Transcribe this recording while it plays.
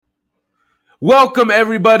Welcome,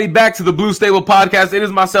 everybody, back to the Blue Stable Podcast. It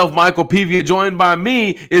is myself, Michael Pevia. Joined by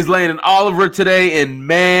me is Landon Oliver today. And,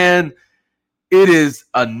 man, it is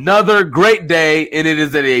another great day, and it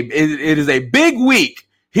is a big week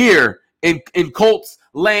here in Colts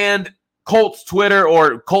land, Colts Twitter,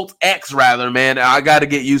 or Colts X, rather, man. I got to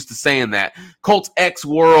get used to saying that. Colts X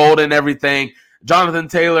world and everything. Jonathan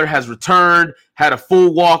Taylor has returned, had a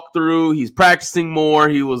full walkthrough. He's practicing more.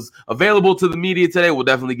 He was available to the media today. We'll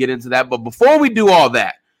definitely get into that. But before we do all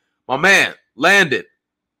that, my man, Landon,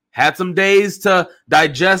 had some days to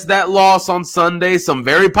digest that loss on Sunday. Some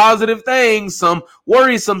very positive things, some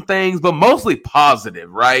worrisome things, but mostly positive,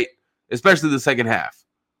 right? Especially the second half.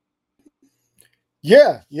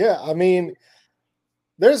 Yeah. I mean,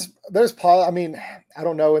 I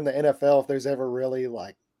don't know in the NFL if there's ever really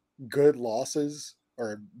like good losses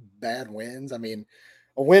or bad wins. I mean,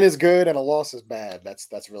 a win is good and a loss is bad.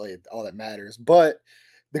 That's really all that matters. But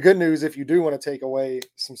the good news, if you do want to take away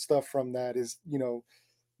some stuff from that, is,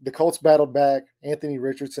 the Colts battled back. Anthony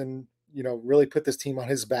Richardson, really put this team on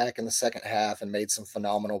his back in the second half and made some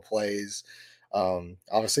phenomenal plays.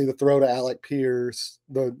 Obviously the throw to Alec Pierce,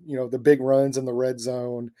 the big runs in the red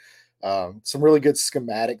zone, some really good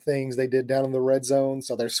schematic things they did down in the red zone.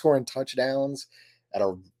 So they're scoring touchdowns at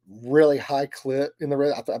a really high clip in the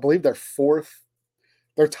red. I believe they're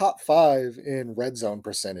top 5 in red zone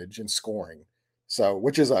percentage in scoring. So,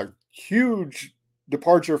 which is a huge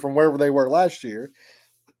departure from wherever they were last year.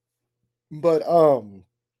 But,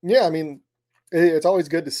 yeah, I mean, it's always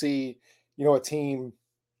good to see, a team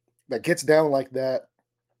that gets down like that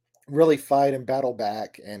really fight and battle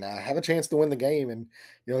back and have a chance to win the game. And,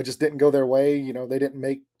 it just didn't go their way. They didn't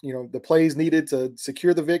make, the plays needed to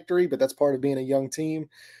secure the victory, but that's part of being a young team.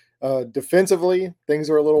 Defensively, things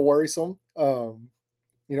are a little worrisome,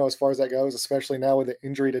 as far as that goes, especially now with the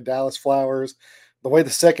injury to Dallas Flowers. The way the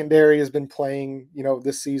secondary has been playing,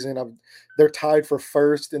 this season, they're tied for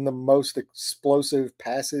first in the most explosive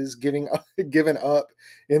passes given up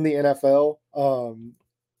in the NFL.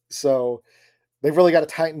 So they've really got to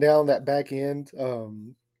tighten down that back end.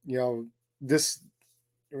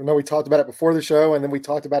 We talked about it before the show, and then we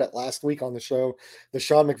talked about it last week on the show. The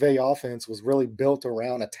Sean McVay offense was really built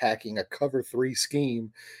around attacking a cover 3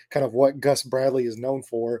 scheme, kind of what Gus Bradley is known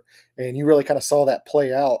for. And you really kind of saw that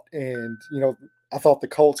play out. And, I thought the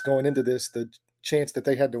Colts going into this, the chance that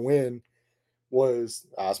they had to win was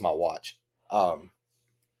that's my watch.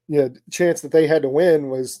 Chance that they had to win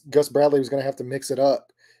was Gus Bradley was going to have to mix it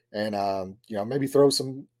up and, maybe throw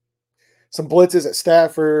some blitzes at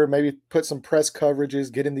Stafford, maybe put some press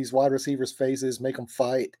coverages, get in these wide receivers' faces, make them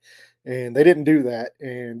fight. And they didn't do that.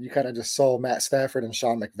 And you kind of just saw Matt Stafford and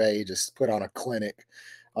Sean McVay just put on a clinic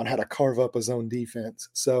on how to carve up his own defense.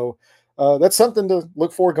 So that's something to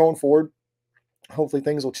look for going forward. Hopefully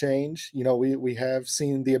things will change. We have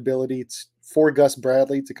seen the ability for Gus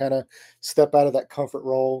Bradley to kind of step out of that comfort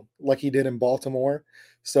role like he did in Baltimore.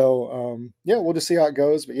 So, we'll just see how it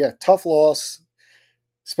goes. But, yeah, tough loss,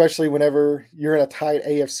 especially whenever you're in a tight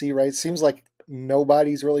AFC race. Seems like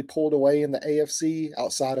nobody's really pulled away in the AFC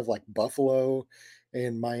outside of, like, Buffalo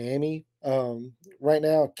and Miami. Right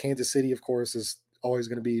now, Kansas City, of course, is always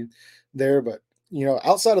going to be there. But,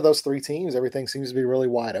 outside of those 3 teams, everything seems to be really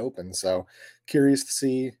wide open. So, curious to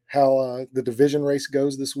see how the division race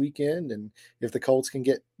goes this weekend and if the Colts can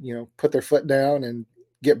get, put their foot down and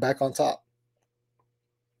get back on top.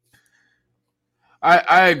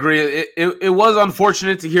 I agree. It was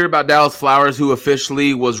unfortunate to hear about Dallas Flowers, who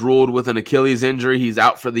officially was ruled with an Achilles injury. He's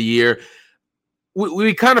out for the year.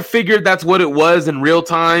 We kind of figured that's what it was in real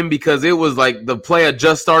time because it was like the play had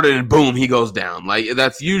just started and boom, he goes down. Like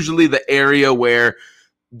that's usually the area where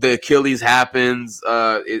the Achilles happens.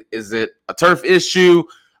 Is it a turf issue?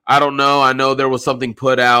 I don't know. I know there was something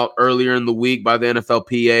put out earlier in the week by the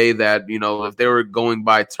NFLPA that, if they were going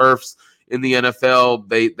by turfs in the NFL,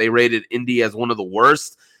 they rated Indy as one of the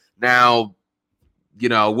worst. Now,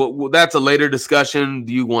 that's a later discussion.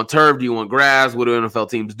 Do you want turf? Do you want grass? What do NFL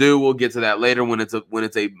teams do? We'll get to that later when it's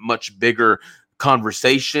a much bigger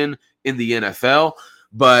conversation in the NFL.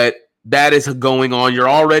 But that is going on. You're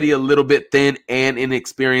already a little bit thin and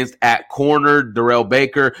inexperienced at corner. Darrell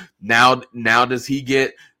Baker. Now does he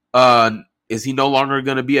get? Is he no longer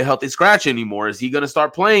going to be a healthy scratch anymore? Is he going to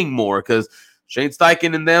start playing more? Because Shane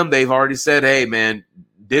Steichen and them, they've already said, hey, man,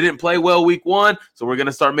 didn't play well week 1, so we're going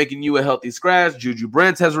to start making you a healthy scratch. Juju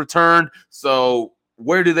Brents has returned, so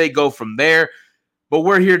where do they go from there? But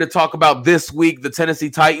we're here to talk about this week, the Tennessee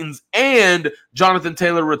Titans and Jonathan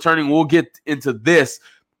Taylor returning. We'll get into this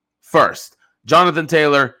first. Jonathan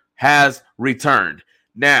Taylor has returned.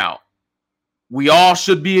 Now, we all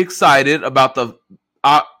should be excited about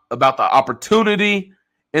about the opportunity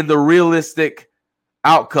and the realistic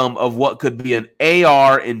outcome of what could be an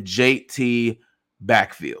AR and JT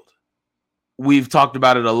backfield. We've talked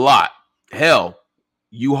about it a lot. Hell,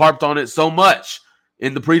 you harped on it so much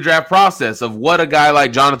in the pre-draft process of what a guy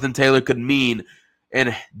like Jonathan Taylor could mean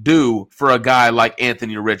and do for a guy like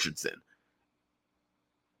Anthony Richardson.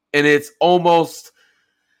 And it's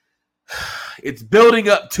building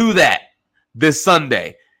up to that this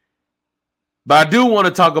Sunday. But I do want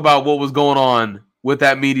to talk about what was going on with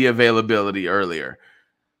that media availability earlier.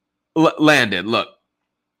 Landon, look,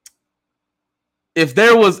 if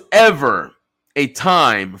there was ever a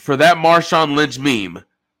time for that Marshawn Lynch meme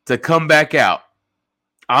to come back out,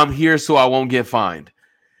 I'm here so I won't get fined.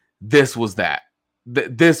 This was that.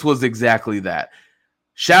 This was exactly that.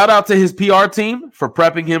 Shout out to his PR team for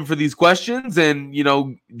prepping him for these questions and,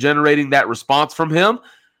 generating that response from him.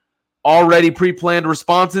 Already pre-planned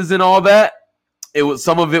responses and all that.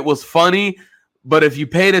 Some of it was funny, but if you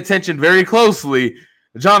paid attention very closely,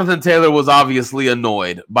 Jonathan Taylor was obviously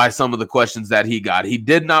annoyed by some of the questions that he got. He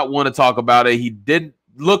did not want to talk about it. He did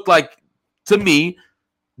look like, to me,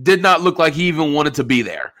 did not look like he even wanted to be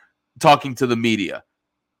there talking to the media.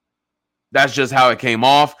 That's just how it came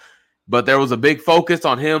off. But there was a big focus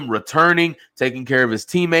on him returning, taking care of his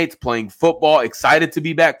teammates, playing football, excited to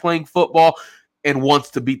be back playing football, and wants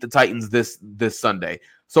to beat the Titans this Sunday.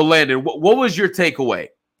 So, Landon, what was your takeaway?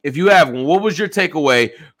 If you have one, what was your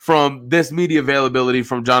takeaway from this media availability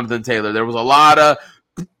from Jonathan Taylor? There was a lot of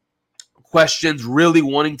questions really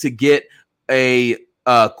wanting to get a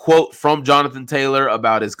quote from Jonathan Taylor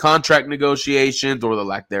about his contract negotiations or the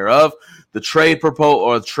lack thereof, the trade proposal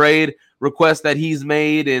or trade request that he's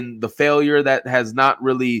made and the failure that has not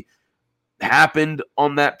really happened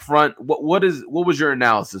on that front. What was your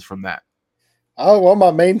analysis from that? Oh, well,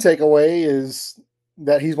 my main takeaway is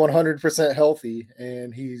that he's 100% healthy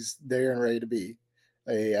and he's there and ready to be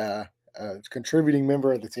a contributing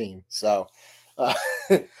member of the team. So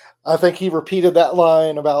I think he repeated that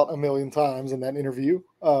line about a million times in that interview.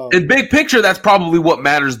 In big picture, that's probably what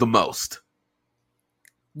matters the most.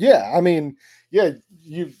 Yeah, I mean, yeah,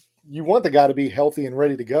 you want the guy to be healthy and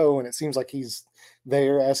ready to go, and it seems like he's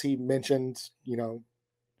there, as he mentioned,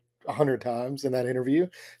 100 times in that interview.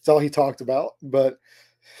 It's all he talked about. But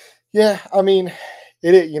yeah, I mean,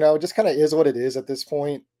 it just kind of is what it is at this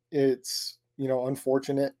point. It's,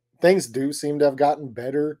 unfortunate. Things do seem to have gotten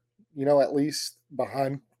better, at least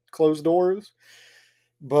behind closed doors.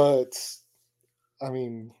 But I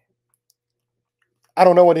mean, I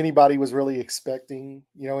don't know what anybody was really expecting,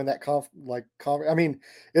 in that I mean,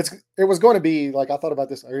 it was going to be, like, I thought about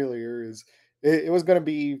this earlier, it was going to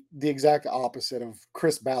be the exact opposite of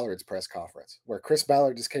Chris Ballard's press conference, where Chris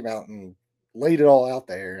Ballard just came out and laid it all out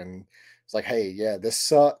there. And it's like, hey, yeah, this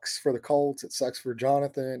sucks for the Colts. It sucks for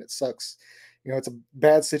Jonathan. It sucks. It's a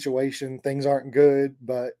bad situation. Things aren't good,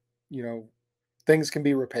 but, things can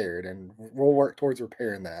be repaired and we'll work towards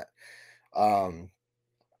repairing that.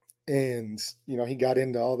 And he got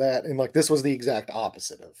into all that, and like this was the exact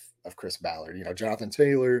opposite of Chris Ballard. Jonathan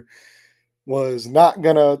Taylor was not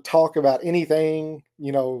gonna talk about anything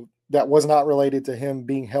that was not related to him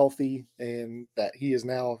being healthy, and that he is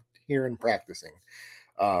now here and practicing.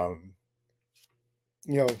 So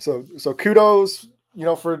kudos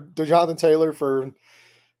for Jonathan Taylor for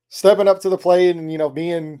stepping up to the plate and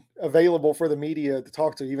being available for the media to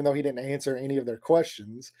talk to, even though he didn't answer any of their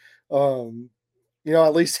questions.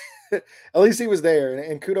 At least at least he was there,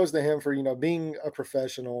 and kudos to him for being a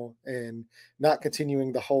professional and not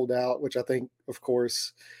continuing to hold out, which I think, of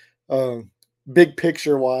course, big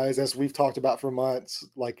picture wise, as we've talked about for months,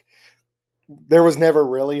 like there was never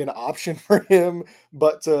really an option for him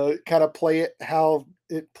but to kind of play it how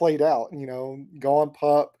it played out, go on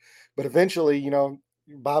pup. But eventually,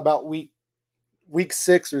 by about week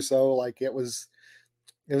 6 or so, like it was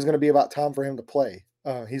going to be about time for him to play.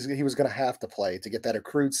 He was going to have to play to get that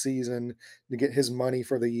accrued season, to get his money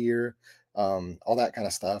for the year, all that kind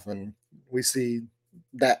of stuff. And we see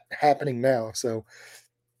that happening now. So,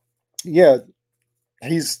 yeah,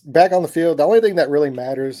 he's back on the field. The only thing that really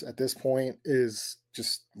matters at this point is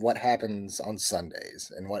just what happens on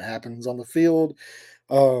Sundays and what happens on the field.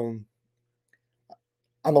 I'm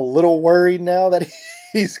a little worried now that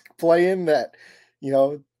he's playing, that,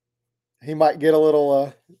 he might get a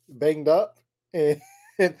little banged up and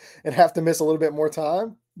have to miss a little bit more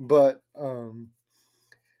time. But I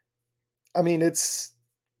mean, it's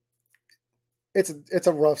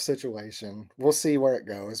a rough situation. We'll see where it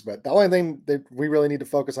goes. But the only thing that we really need to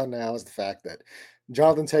focus on now is the fact that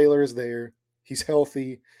Jonathan Taylor is there. He's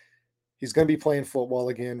healthy. He's going to be playing football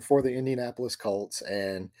again for the Indianapolis Colts.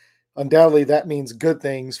 And undoubtedly that means good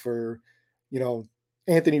things for,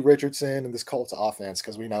 Anthony Richardson and this Colts offense,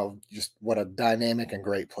 because we know just what a dynamic and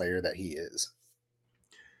great player that he is.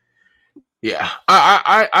 Yeah,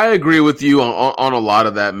 I agree with you on a lot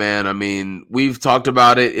of that, man. I mean, we've talked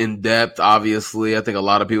about it in depth, obviously. I think a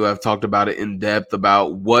lot of people have talked about it in depth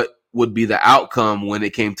about what would be the outcome when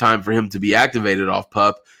it came time for him to be activated off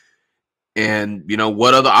PUP. And,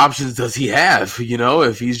 what other options does he have?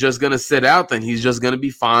 If he's just going to sit out, then he's just going to be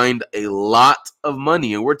fined a lot of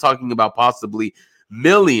money. And we're talking about possibly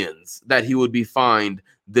millions that he would be fined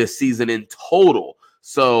this season in total.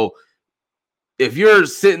 So if you're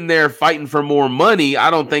sitting there fighting for more money, I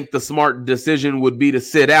don't think the smart decision would be to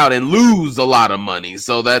sit out and lose a lot of money.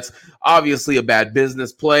 So that's obviously a bad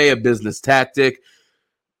business play, a business tactic.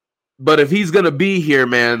 But if he's going to be here,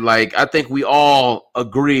 man, like, I think we all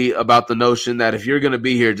agree about the notion that if you're going to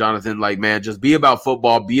be here, Jonathan, like, man, just be about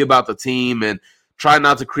football, be about the team, and try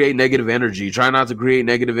not to create negative energy. Try not to create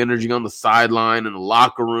negative energy on the sideline, in the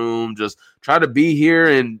locker room. Just try to be here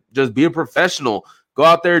and just be a professional. Go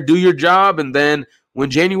out there, do your job, and then when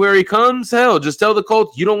January comes, hell, just tell the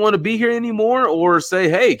Colts you don't want to be here anymore, or say,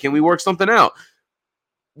 hey, can we work something out?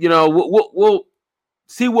 We'll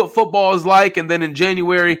see what football is like, and then in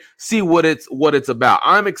January, see what it's about.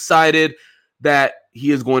 I'm excited that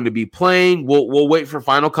he is going to be playing. We'll wait for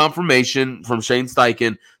final confirmation from Shane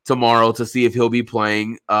Steichen tomorrow to see if he'll be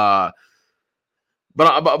playing. But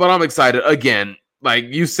I'm excited again. Like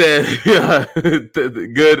you said,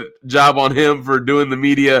 good job on him for doing the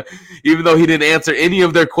media, even though he didn't answer any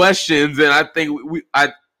of their questions. And I think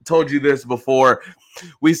I told you this before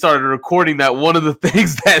we started recording, that one of the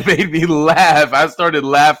things that made me laugh, I started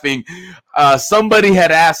laughing. Somebody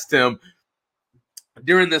had asked him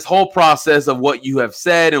during this whole process of what you have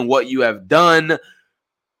said and what you have done,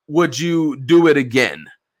 would you do it again?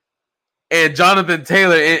 And Jonathan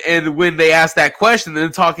Taylor, and when they asked that question, they're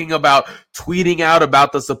talking about tweeting out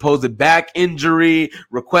about the supposed back injury,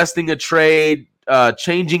 requesting a trade,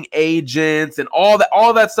 changing agents, and all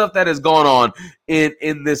that stuff that has gone on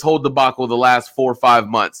in this whole debacle the last 4 or 5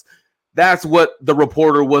 months. That's what the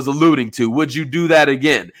reporter was alluding to. Would you do that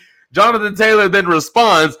again? Jonathan Taylor then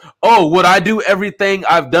responds, oh, would I do everything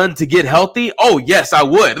I've done to get healthy? Oh, yes, I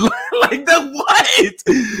would. Like, that,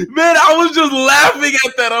 what? Man, I was just laughing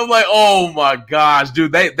at that. I'm like, oh, my gosh,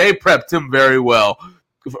 dude, they prepped him very well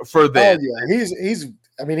for this. Oh,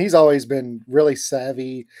 yeah, he's always been really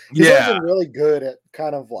savvy. He's always been really good at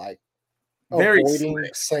kind of like avoiding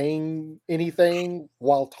saying anything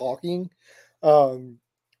while talking.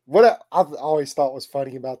 What I've always thought was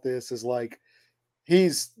funny about this is, like,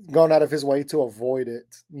 he's gone out of his way to avoid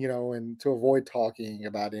it, and to avoid talking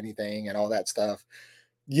about anything and all that stuff.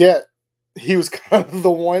 Yet he was kind of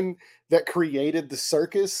the one that created the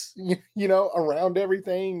circus, around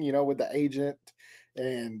everything, with the agent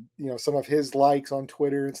and, some of his likes on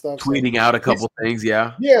Twitter and stuff. Tweeting out a couple things,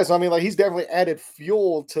 yeah. Yeah, so I mean, like, he's definitely added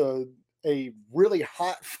fuel to a really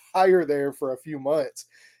hot fire there for a few months.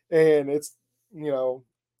 And it's,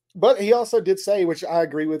 but he also did say, which I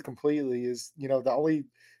agree with completely, is, the only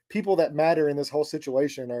people that matter in this whole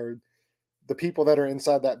situation are the people that are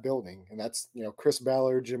inside that building. And that's, Chris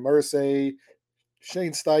Ballard, Jim Irsay,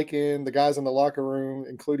 Shane Steichen, the guys in the locker room,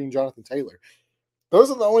 including Jonathan Taylor.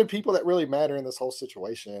 Those are the only people that really matter in this whole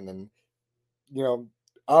situation. And,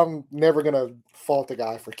 I'm never going to fault a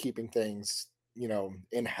guy for keeping things,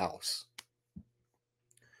 in-house.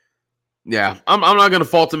 Yeah, I'm not going to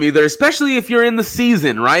fault him either, especially if you're in the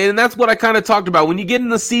season, right? And that's what I kind of talked about. When you get in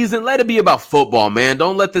the season, let it be about football, man.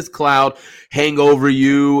 Don't let this cloud hang over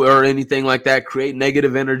you or anything like that, create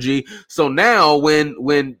negative energy. So now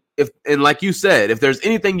if like you said, if there's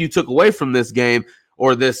anything you took away from this game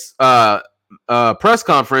or this press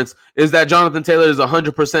conference, is that Jonathan Taylor is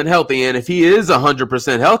 100% healthy. And if he is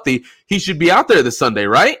 100% healthy, he should be out there this Sunday,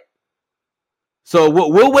 right? So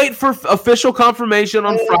we'll wait for official confirmation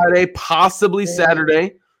on Friday, possibly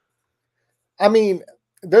Saturday. I mean,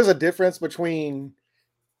 there's a difference between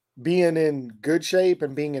being in good shape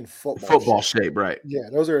and being in football shape, right? Yeah,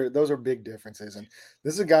 those are big differences. And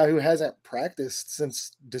this is a guy who hasn't practiced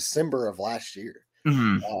since December of last year.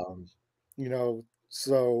 Mm-hmm.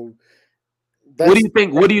 So what do you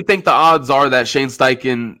think? What do you think the odds are that Shane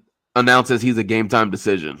Steichen announces he's a game time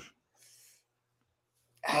decision?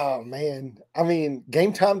 Oh man, I mean,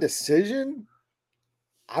 game time decision.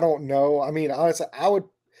 I don't know. I mean, honestly,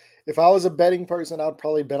 if I was a betting person, I'd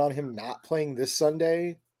probably bet on him not playing this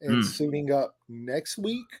Sunday and suiting up next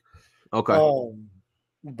week. Okay.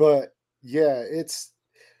 But yeah,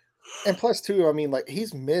 and plus too, I mean, like,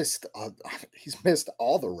 he's missed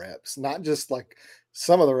all the reps, not just like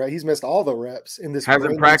some of the he's missed all the reps in this.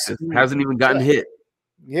 Hasn't practiced. Hasn't even gotten hit.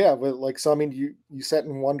 Yeah, but like, so I mean, you sit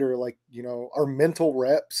and wonder, like, are mental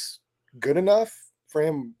reps good enough for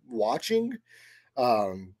him watching?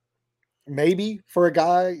 Maybe for a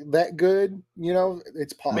guy that good,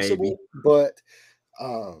 it's possible. Maybe. But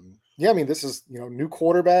yeah, I mean, this is new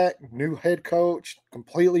quarterback, new head coach,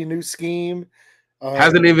 completely new scheme.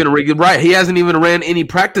 Hasn't even He hasn't even ran any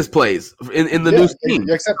practice plays in the new scheme,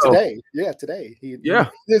 except today. Yeah, today this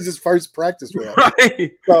is his first practice rep.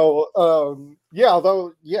 Right. So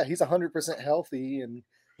although he's 100% healthy, and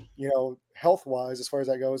health wise, as far as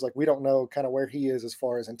that goes, like, we don't know kind of where he is as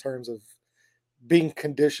far as in terms of being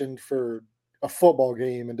conditioned for a football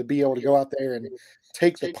game and to be able to go out there and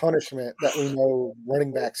take the punishment that we know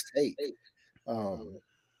running backs take.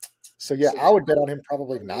 So I would bet on him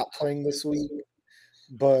probably not playing this week,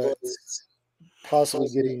 but possibly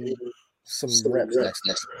getting some reps next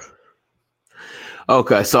week.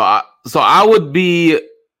 Okay, so I would be,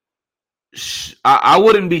 I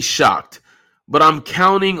wouldn't be shocked, but I'm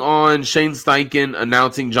counting on Shane Steichen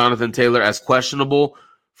announcing Jonathan Taylor as questionable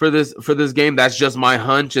for this game. That's just my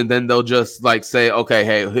hunch, and then they'll just like say, okay,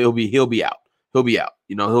 hey, he'll be out. He'll be out.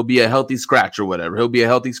 He'll be a healthy scratch or whatever. He'll be a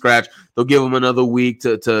healthy scratch. They'll give him another week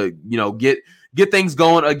to get things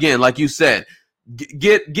going again. Like you said,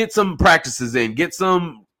 get some practices in, get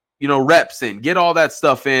some reps in, get all that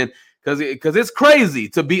stuff in, because it's crazy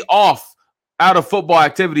to be off out of football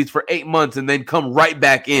activities for 8 months and then come right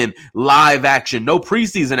back in live action. No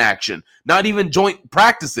preseason action, not even joint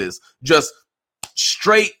practices, just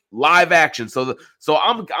straight live action. So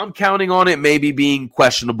I'm counting on it maybe being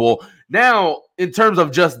questionable. Now, in terms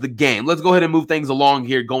of just the game, let's go ahead and move things along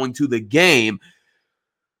here. Going to the game,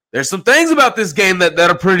 there's some things about this game that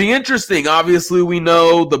are pretty interesting. Obviously, we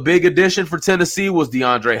know the big addition for Tennessee was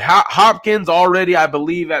DeAndre Hopkins, already, I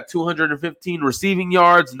believe, at 215 receiving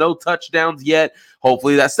yards, no touchdowns yet.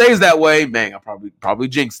 Hopefully that stays that way. Man, I probably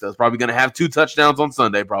jinxed us. Probably going to have 2 touchdowns on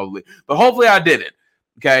Sunday, probably. But hopefully I didn't.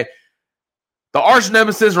 Okay. The arch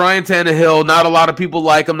nemesis, Ryan Tannehill, not a lot of people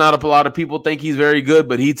like him. Not a lot of people think he's very good,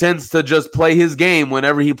 but he tends to just play his game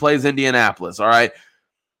whenever he plays Indianapolis, all right?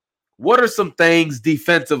 What are some things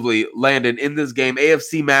defensively, Landon, in this game?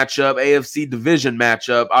 AFC matchup, AFC division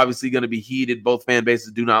matchup, obviously going to be heated. Both fan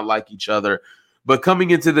bases do not like each other. But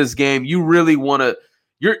coming into this game, you really want to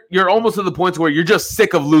 – you're almost to the point where you're just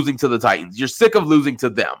sick of losing to the Titans. You're sick of losing to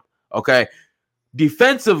them, okay?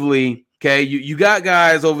 Defensively – okay, you got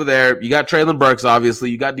guys over there. You got Treylon Burks,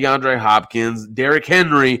 obviously. You got DeAndre Hopkins. Derrick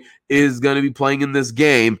Henry is going to be playing in this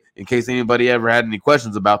game, in case anybody ever had any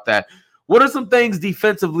questions about that. What are some things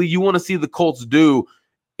defensively you want to see the Colts do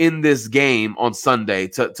in this game on Sunday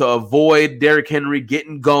to avoid Derrick Henry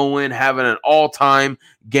getting going, having an all-time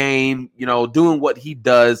game, doing what he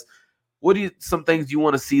does? What are some things you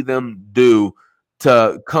want to see them do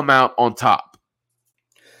to come out on top?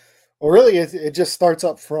 Well, really, it just starts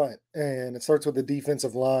up front, and it starts with the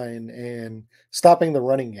defensive line and stopping the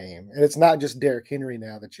running game. And it's not just Derrick Henry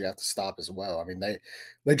now that you have to stop as well. I mean,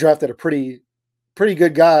 they drafted a pretty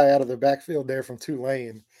good guy out of the backfield there from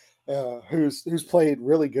Tulane, who's played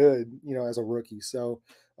really good, as a rookie. So,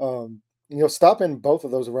 stopping both of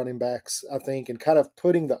those running backs, I think, and kind of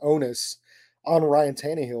putting the onus on Ryan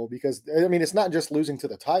Tannehill, because I mean, it's not just losing to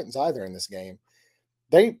the Titans either in this game.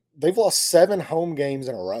 They've lost 7 home games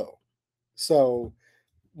in a row. So,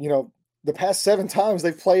 the past 7 times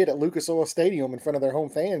they've played at Lucas Oil Stadium in front of their home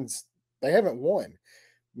fans, they haven't won.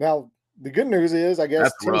 Now, the good news is, I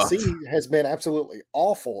guess, Tennessee has been absolutely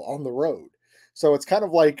awful on the road. So it's kind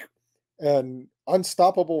of like an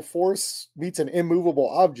unstoppable force meets an immovable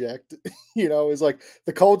object. Is like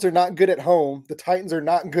the Colts are not good at home. The Titans are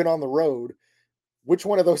not good on the road. Which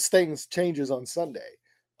one of those things changes on Sunday?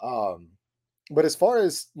 But as far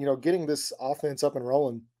as, getting this offense up and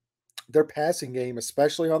rolling, their passing game,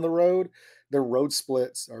 especially on the road, their road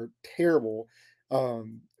splits are terrible.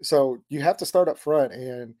 So you have to start up front,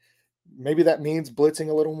 and maybe that means blitzing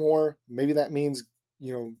a little more. Maybe that means,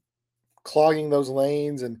 clogging those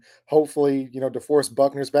lanes, and hopefully, DeForest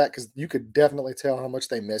Buckner's back, because you could definitely tell how much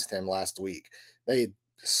they missed him last week. They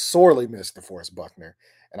sorely missed DeForest Buckner.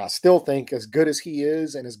 And I still think, as good as he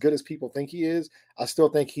is and as good as people think he is, I still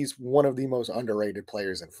think he's one of the most underrated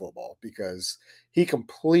players in football, because he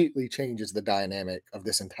completely changes the dynamic of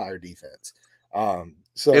this entire defense.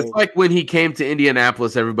 So it's like when he came to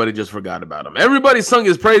Indianapolis, everybody just forgot about him. Everybody sung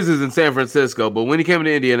his praises in San Francisco, but when he came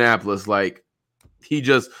to Indianapolis, like, he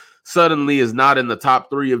just suddenly is not in the top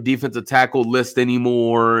 3 of defensive tackle list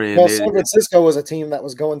anymore. And San Francisco was a team that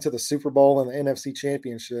was going to the Super Bowl and the NFC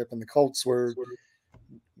Championship, and the Colts were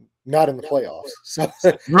not in the playoffs. So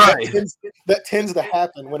Right. that tends to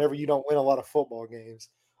happen whenever you don't win a lot of football games.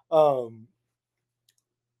 Um,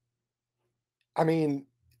 I mean,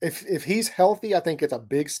 if he's healthy, I think it's a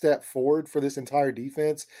big step forward for this entire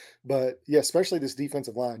defense. But yeah, especially this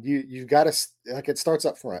defensive line, you've got to like it starts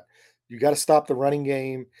up front. You got to stop the running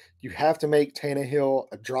game. You have to make Tannehill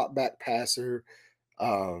a drop back passer,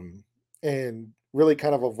 um, and really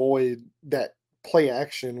kind of avoid that play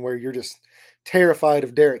action where you're just terrified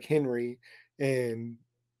of Derrick Henry, and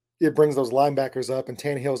it brings those linebackers up, and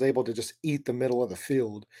Tannehill's able to just eat the middle of the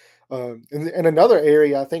field. And another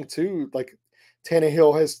area I think too, like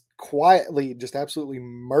Tannehill has quietly just absolutely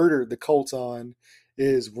murdered the Colts on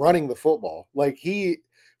is running the football. Like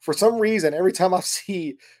for some reason, every time I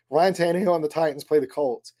see Ryan Tannehill and the Titans play the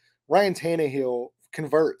Colts, Ryan Tannehill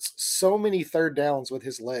converts so many third downs with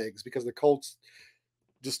his legs because the Colts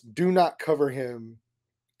just do not cover him.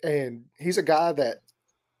 And he's a guy that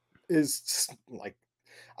is like,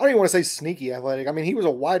 I don't even want to say sneaky athletic. I mean, he was a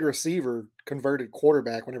wide receiver converted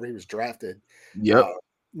quarterback whenever he was drafted. Uh,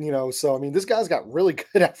 Yep. so I mean, this guy's got really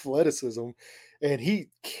good athleticism, and he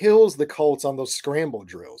kills the Colts on those scramble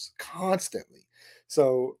drills constantly.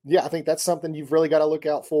 So yeah, I think that's something you've really got to look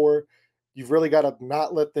out for. You've really got to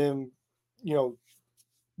not let them, you know,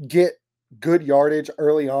 get good yardage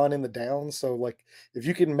early on in the down. So like, if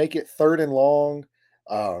you can make it third and long,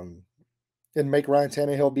 um, and make Ryan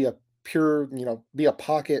Tannehill be a pure, be a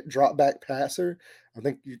pocket drop back passer, I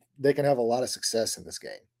think they can have a lot of success in this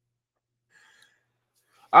game.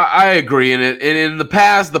 I agree. And in the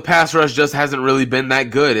past, the pass rush just hasn't really been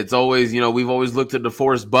that good. It's always, we've always looked at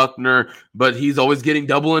DeForest Buckner, but he's always getting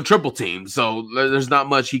double and triple teams. So there's not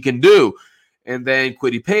much he can do. And then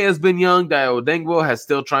Kwity Paye has been young. Dio Dengbo has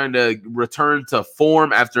still trying to return to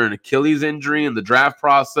form after an Achilles injury in the draft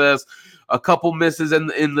process. A couple misses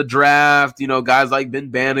in the draft. Guys like Ben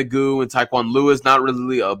Banagoo and Tyquan Lewis, not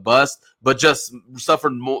really a bust, but just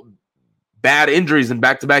suffered more bad injuries in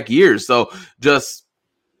back-to-back years. So just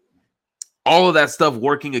all of that stuff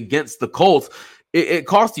working against the Colts, it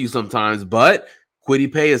costs you sometimes, but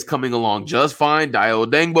Kwity Paye is coming along just fine. Dio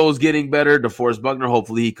Dengbo is getting better. DeForest Buckner,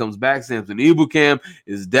 hopefully he comes back. Samson Ebukam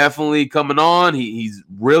is definitely coming on. He's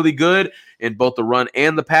really good in both the run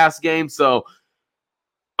and the pass game. So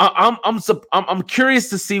I'm curious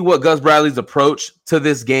to see what Gus Bradley's approach to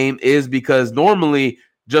this game is, because normally,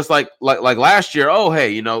 just like last year, oh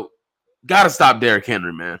hey, got to stop Derrick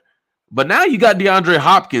Henry, man. But now you got DeAndre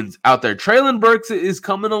Hopkins out there. Traylon Burks is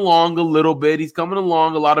coming along a little bit. He's coming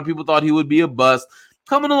along. A lot of people thought he would be a bust.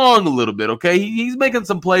 Coming along a little bit, okay? He's making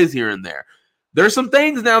some plays here and there. There's some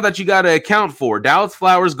things now that you got to account for. Dallas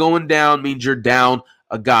Flowers going down means you're down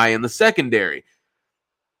a guy in the secondary.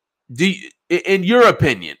 In your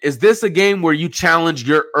opinion, is this a game where you challenge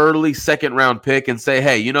your early second-round pick and say,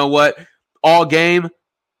 hey, you know what? All game,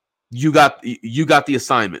 you got the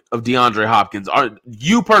assignment of DeAndre Hopkins.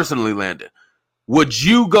 You personally, Landon, would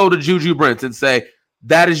you go to Juju Brents and say,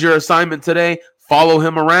 that is your assignment today? Follow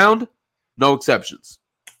him around? No exceptions.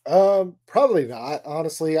 Probably not.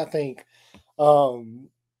 Honestly, I think,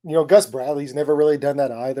 Gus Bradley's never really done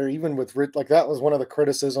that either. Even with like that was one of the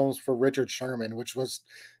criticisms for Richard Sherman,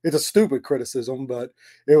 it's a stupid criticism, but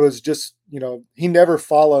it was just, he never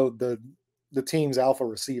followed the team's alpha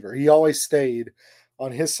receiver. He always stayed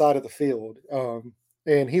on his side of the field.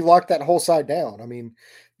 And he locked that whole side down. I mean,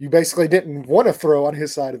 you basically didn't want to throw on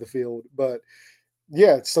his side of the field, but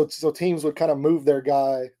yeah, so teams would kind of move their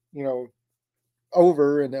guy,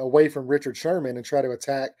 over and away from Richard Sherman and try to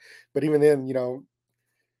attack. But even then,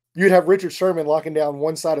 you'd have Richard Sherman locking down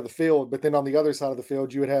one side of the field, but then on the other side of the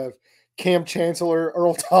field, you would have Cam Chancellor,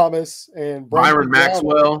 Earl Thomas, and Byron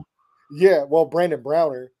Maxwell. Yeah, well, Brandon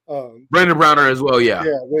Browner. Brandon Browner as well, yeah.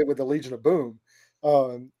 Yeah, with the Legion of Boom.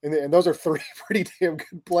 And those are three pretty damn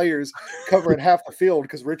good players covering half the field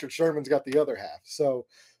because Richard Sherman's got the other half. So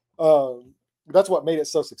that's what made it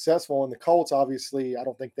so successful. And the Colts, obviously, I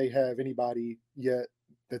don't think they have anybody yet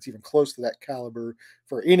that's even close to that caliber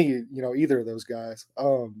for either of those guys.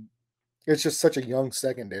 It's just such a young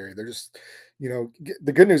secondary. They're just,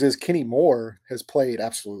 the good news is Kenny Moore has played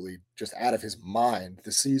absolutely just out of his mind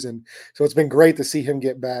this season. So it's been great to see him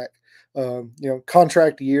get back.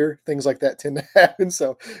 Contract year, things like that tend to happen.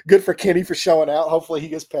 So good for Kenny for showing out. Hopefully he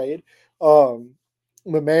gets paid. But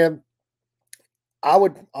man, I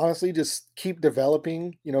would honestly just keep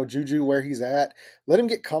developing, Juju where he's at. Let him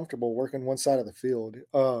get comfortable working one side of the field,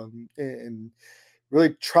 and really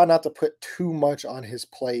try not to put too much on his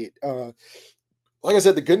plate. Like I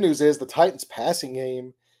said, the good news is the Titans' passing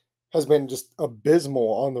game has been just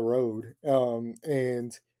abysmal on the road,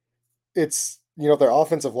 and it's their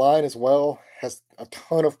offensive line as well has a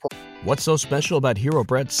ton of. What's so special about Hero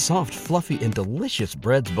Bread's soft, fluffy, and delicious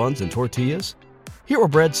breads, buns, and tortillas? Hero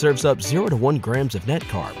Bread serves up 0 to 1 grams of net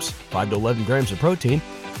carbs, 5 to 11 grams of protein,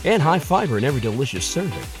 and high fiber in every delicious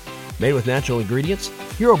serving. Made with natural ingredients,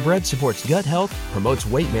 Hero Bread supports gut health, promotes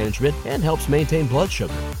weight management, and helps maintain blood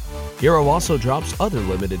sugar. Hero also drops other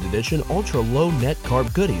limited edition ultra-low net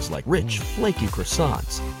carb goodies like rich, flaky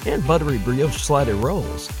croissants and buttery brioche slider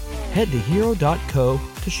rolls. Head to hero.co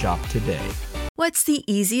to shop today. What's the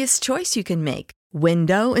easiest choice you can make?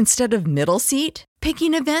 Window instead of middle seat?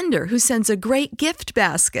 Picking a vendor who sends a great gift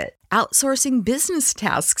basket? Outsourcing business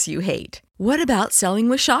tasks you hate? What about selling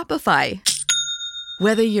with Shopify?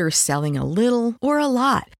 Whether you're selling a little or a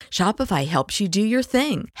lot, Shopify helps you do your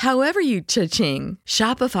thing, however you cha-ching.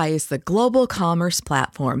 Shopify is the global commerce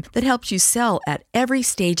platform that helps you sell at every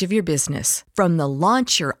stage of your business. From the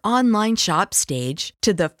launch your online shop stage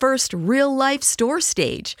to the first real-life store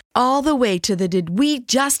stage, all the way to the did we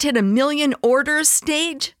just hit a million orders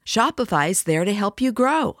stage. Shopify's there to help you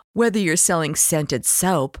grow. Whether you're selling scented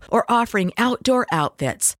soap or offering outdoor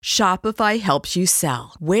outfits, Shopify helps you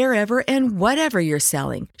sell. Wherever and whatever you're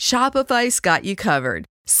selling, Shopify's got you covered.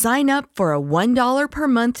 Sign up for a $1 per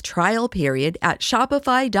month trial period at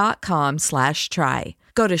shopify.com/try.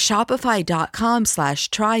 Go to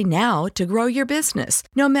shopify.com/try now to grow your business,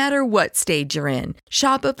 no matter what stage you're in.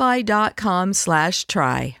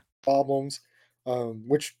 Shopify.com/try. Problems,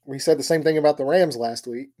 which we said the same thing about the Rams last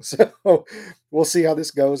week. So we'll see how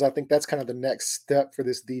this goes. I think that's kind of the next step for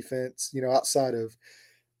this defense, outside of,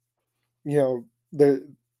 the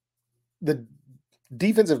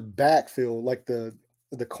defensive backfield, like the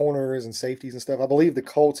corners and safeties and stuff. I believe the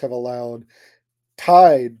Colts have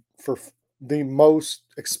tied for the most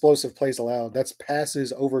explosive plays allowed. That's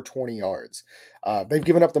passes over 20 yards. They've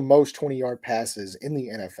given up the most 20-yard passes in the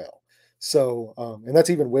NFL. So, and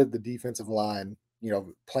that's even with the defensive line,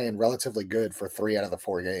 playing relatively good for 3 out of the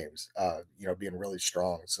 4 games, being really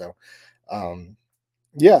strong. So,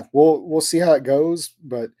 yeah, we'll see how it goes,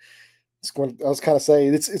 but I was kind of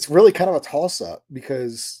saying it's really kind of a toss up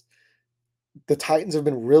because the Titans have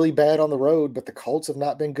been really bad on the road, but the Colts have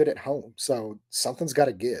not been good at home. So something's got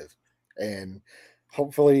to give. And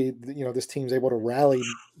hopefully, this team's able to rally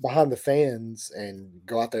behind the fans and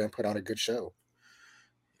go out there and put on a good show.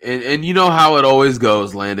 And you know how it always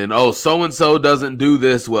goes, Landon. Oh, so-and-so doesn't do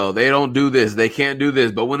this well. They don't do this. They can't do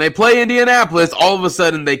this. But when they play Indianapolis, all of a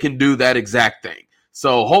sudden they can do that exact thing.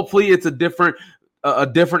 So hopefully it's a different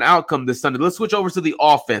outcome this Sunday. Let's switch over to the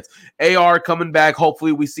offense. AR coming back.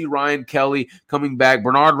 Hopefully we see Ryan Kelly coming back.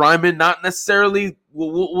 Bernard Ryman, not necessarily.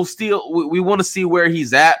 We want to see where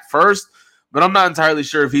he's at first, but I'm not entirely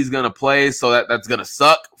sure if he's going to play. So that's going to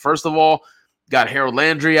suck. First of all, got Harold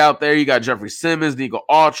Landry out there. You got Jeffrey Simmons, Nico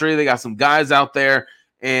Autry. They got some guys out there.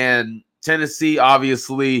 And Tennessee,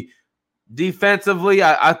 obviously, defensively,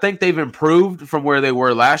 I think they've improved from where they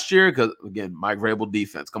were last year because, again, Mike Vrabel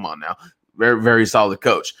defense. Come on now. Very, very solid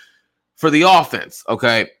coach. For the offense,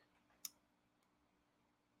 okay,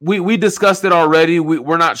 we discussed it already.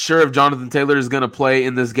 We're not sure if Jonathan Taylor is going to play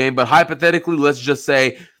in this game, but hypothetically, let's just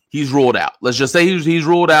say he's ruled out. Let's just say he's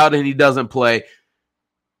ruled out and he doesn't play.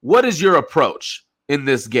 What is your approach in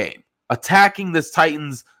this game? Attacking this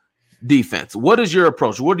Titans defense. What is your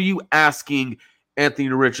approach? What are you asking Anthony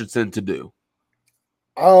Richardson to do?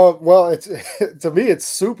 Well, it's to me, it's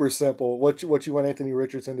super simple. What you want Anthony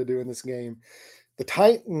Richardson to do in this game? The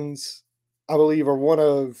Titans, I believe, are one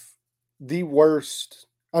of the worst.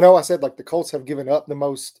 I know I said like the Colts have given up the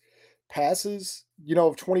most passes,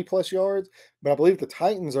 of 20 plus yards, but I believe the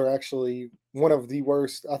Titans are actually one of the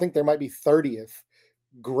worst. I think there might be 30th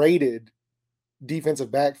graded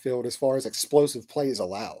defensive backfield as far as explosive plays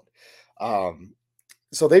allowed.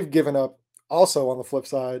 So they've given up also on the flip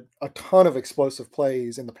side a ton of explosive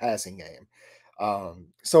plays in the passing game.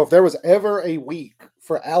 So if there was ever a week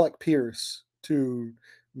for Alec Pierce to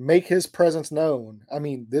make his presence known, I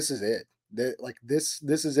mean, this is it. This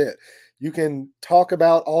is it. You can talk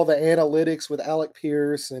about all the analytics with Alec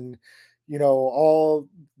Pierce and all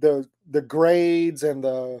the grades and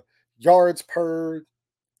the yards per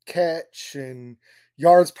catch and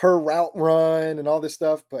yards per route run and all this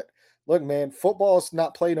stuff, but look, man, football's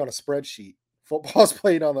not played on a spreadsheet. Football's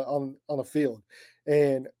played on the field,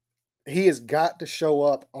 and he has got to show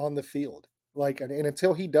up on the field. And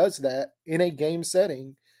until he does that in a game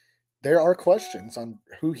setting, there are questions on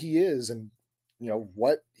who he is and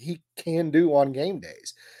what he can do on game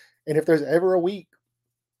days. And if there's ever a week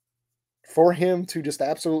for him to just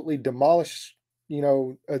absolutely demolish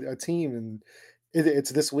a team and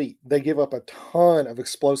It's this week. They give up a ton of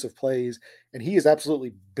explosive plays, and he is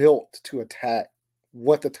absolutely built to attack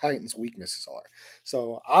what the Titans' weaknesses are.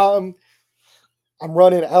 So I'm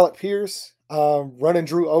running Alec Pierce, running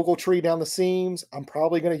Drew Ogletree down the seams. I'm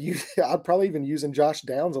probably going to use. I'm probably even using Josh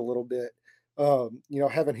Downs a little bit.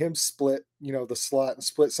 Having him split, the slot and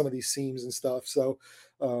split some of these seams and stuff. So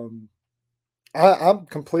I'm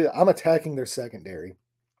attacking their secondary.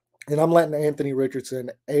 And I'm letting Anthony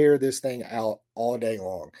Richardson air this thing out all day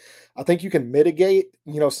long. I think you can mitigate,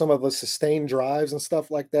 some of the sustained drives and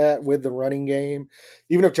stuff like that with the running game.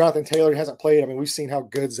 Even if Jonathan Taylor hasn't played, I mean, we've seen how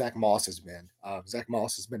good Zach Moss has been. Zach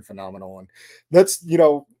Moss has been phenomenal. And that's,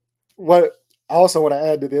 what I also want to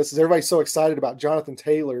add to this is everybody's so excited about Jonathan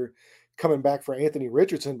Taylor coming back for Anthony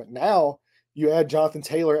Richardson, but now you add Jonathan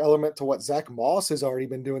Taylor element to what Zach Moss has already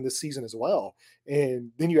been doing this season as well.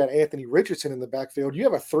 And then you add Anthony Richardson in the backfield. You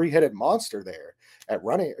have a three-headed monster there at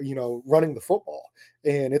running the football.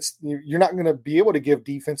 And you're not going to be able to give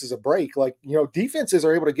defenses a break. Like, defenses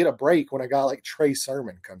are able to get a break when a guy like Trey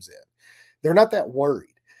Sermon comes in. They're not that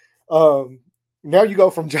worried. Now you go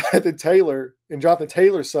from Jonathan Taylor, and Jonathan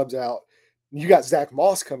Taylor subs out. You got Zach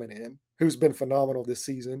Moss coming in, who's been phenomenal this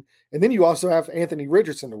season. And then you also have Anthony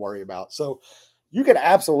Richardson to worry about. So you can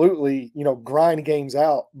absolutely, grind games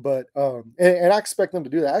out, but and I expect them to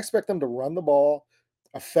do that. I expect them to run the ball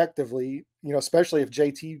effectively, especially if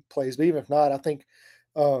JT plays. But even if not, I think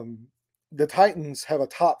the Titans have a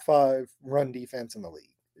top 5 run defense in the league.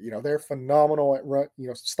 They're phenomenal at run,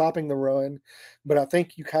 stopping the run. But I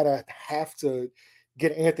think you kind of have to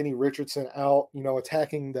get Anthony Richardson out,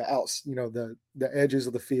 attacking the outs, the edges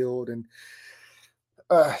of the field, and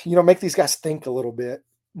make these guys think a little bit.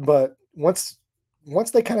 But once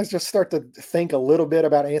they kind of just start to think a little bit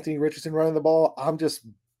about Anthony Richardson running the ball, I'm just,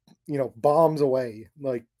 bombs away.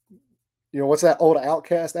 Like, what's that old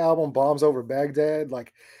Outkast album, Bombs Over Baghdad?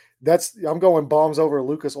 Like, I'm going bombs over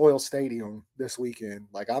Lucas Oil Stadium this weekend.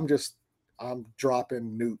 Like, I'm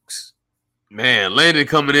dropping nukes. Man, Landon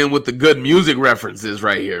coming in with the good music references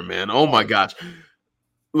right here, man. Oh my gosh.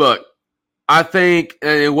 Look, I think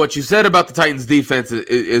what you said about the Titans defense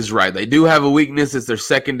is right. They do have a weakness. It's their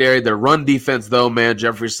secondary. Their run defense, though, man,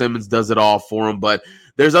 Jeffrey Simmons does it all for them. But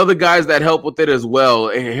there's other guys that help with it as well.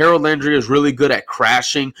 Harold Landry is really good at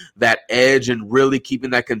crashing that edge and really keeping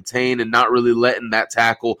that contained and not really letting that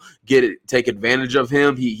tackle take advantage of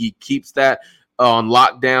him. He keeps that on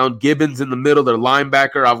lockdown. Gibbons in the middle, their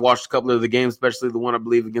linebacker. I've watched a couple of the games, especially the one I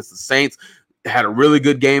believe against the Saints. Had a really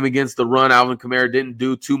good game against the run. Alvin Kamara didn't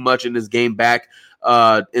do too much in his game back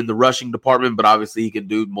in the rushing department, but obviously he can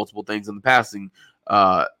do multiple things in the passing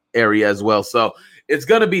area as well. So it's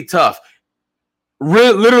going to be tough.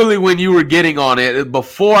 Literally, when you were getting on it,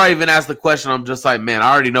 before I even asked the question, I'm just like, man,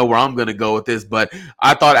 I already know where I'm going to go with this. But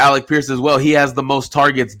I thought Alec Pierce as well. He has the most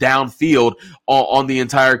targets downfield on the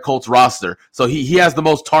entire Colts roster. So he has the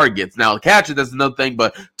most targets. Now, catches, that's another thing.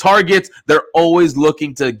 But targets, they're always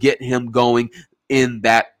looking to get him going in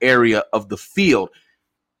that area of the field.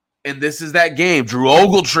 And this is that game. Drew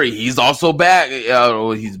Ogletree, he's also back.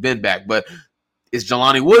 He's been back. But is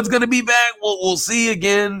Jelani Woods going to be back? We'll see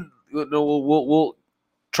again. We'll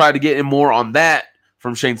try to get in more on that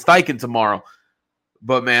from Shane Steichen tomorrow.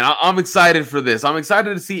 But, man, I'm excited for this. I'm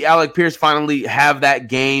excited to see Alec Pierce finally have that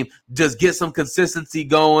game, just get some consistency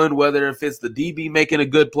going, whether if it's the DB making a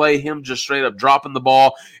good play, him just straight up dropping the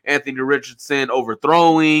ball, Anthony Richardson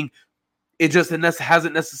overthrowing. It just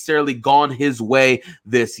hasn't necessarily gone his way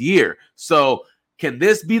this year. So can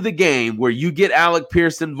this be the game where you get Alec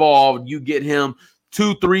Pierce involved, you get him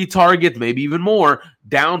 2-3 targets, maybe even more,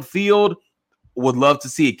 downfield? Would love to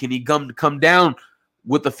see it. Can he come down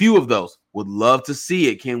with a few of those? Would love to see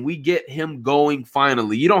it. Can we get him going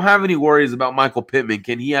finally? You don't have any worries about Michael Pittman.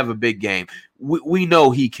 Can he have a big game? We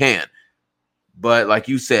know he can. But like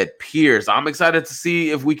you said, Pierce, I'm excited to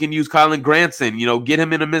see if we can use Kylan Granson, get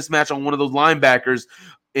him in a mismatch on one of those linebackers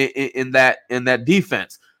in that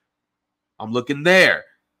defense. I'm looking there.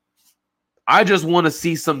 I just want to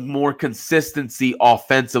see some more consistency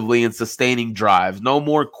offensively and sustaining drives. No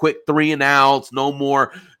more quick 3 and outs. No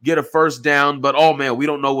more get a first down, but oh man, we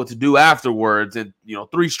don't know what to do afterwards. And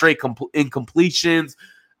 3 straight incompletions.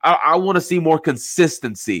 I want to see more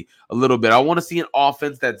consistency a little bit. I want to see an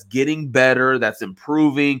offense that's getting better, that's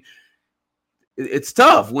improving. It's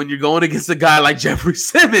tough when you're going against a guy like Jeffrey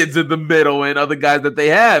Simmons in the middle and other guys that they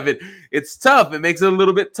have. It's tough. It makes it a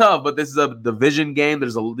little bit tough, but this is a division game.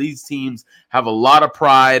 These teams have a lot of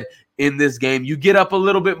pride in this game. You get up a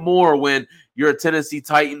little bit more when you're a Tennessee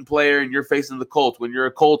Titan player and you're facing the Colts, when you're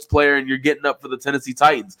a Colts player and you're getting up for the Tennessee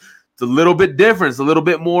Titans. It's a little bit different. It's a little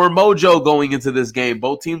bit more mojo going into this game.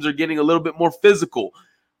 Both teams are getting a little bit more physical.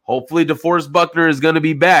 Hopefully DeForest Buckner is going to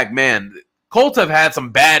be back. Man, Colts have had some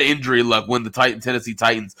bad injury luck when the Tennessee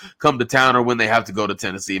Titans come to town or when they have to go to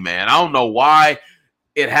Tennessee, man. I don't know why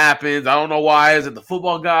it happens. I don't know why. Is it the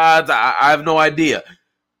football gods? I have no idea.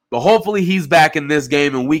 But hopefully he's back in this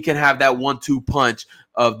game and we can have that 1-2 punch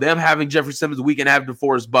of them having Jeffrey Simmons. We can have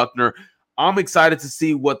DeForest Buckner. I'm excited to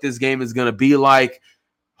see what this game is going to be like.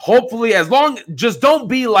 Hopefully, just don't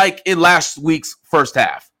be like in last week's first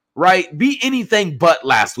half, right? Be anything but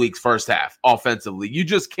last week's first half offensively. You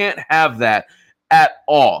just can't have that at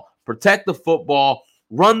all. Protect the football,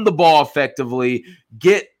 run the ball effectively,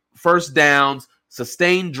 get first downs,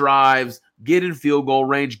 sustain drives, get in field goal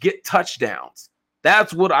range, get touchdowns.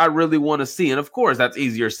 That's what I really want to see. And of course, that's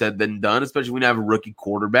easier said than done, especially when you have a rookie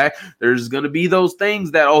quarterback. There's going to be those things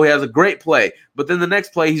that, he has a great play, but then the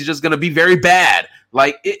next play, he's just going to be very bad.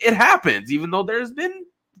 Like, it happens, even though there's been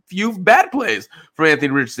few bad plays from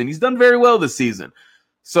Anthony Richardson. He's done very well this season.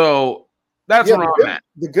 So that's where I'm at.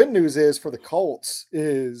 The good news is for the Colts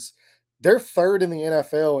is they're third in the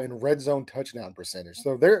NFL in red zone touchdown percentage.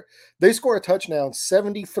 So they score a touchdown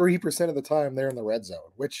 73% of the time they're in the red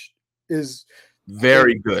zone, which is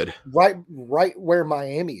very good. Right where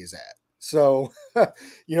Miami is at. So,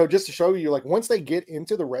 just to show you, like, once they get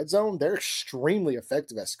into the red zone, they're extremely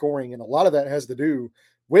effective at scoring. And a lot of that has to do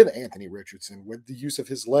with Anthony Richardson, with the use of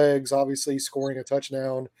his legs, obviously scoring a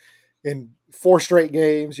touchdown in 4 straight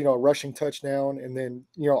games, a rushing touchdown. And then,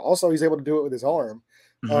 also he's able to do it with his arm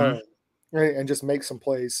and just make some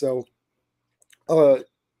plays. So,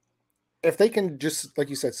 if they can just,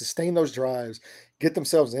 like you said, sustain those drives, get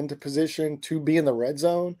themselves into position to be in the red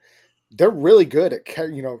zone, they're really good at,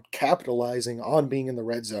 capitalizing on being in the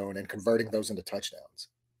red zone and converting those into touchdowns.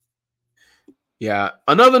 Yeah.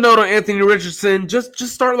 Another note on Anthony Richardson, just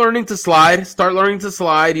start learning to slide. Start learning to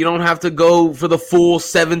slide. You don't have to go for the full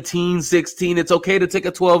 17, 16. It's okay to take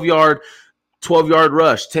a 12-yard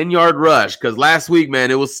rush, 10-yard rush. Because last week,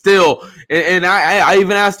 man, it was still, and I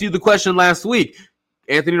even asked you the question last week,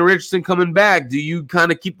 Anthony Richardson coming back, do you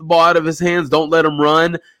kind of keep the ball out of his hands? Don't let him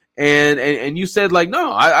run. And you said, like,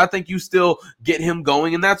 no, I think you still get him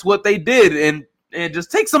going. And that's what they did. And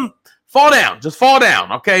just take some fall down. Just fall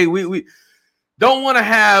down. Okay. We don't want to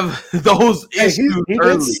have those issues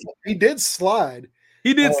early. He did slide.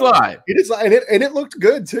 He did slide. He did slide. And it looked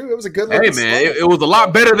good too. It was a good slide. It was a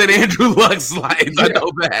lot better than Andrew Luck's slides. I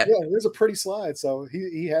know that. Yeah, it was a pretty slide. So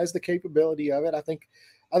he has the capability of it. I think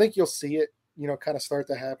you'll see it, kind of start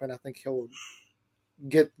to happen. I think he'll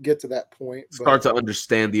get to that point. Start to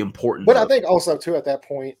understand the importance. But I think also too at that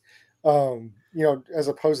point, as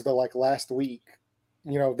opposed to like last week,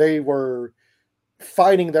 they were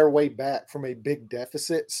fighting their way back from a big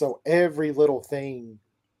deficit. So every little thing,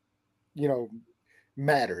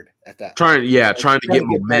 mattered at that point. Trying to get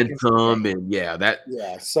momentum and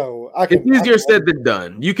so it's easier said than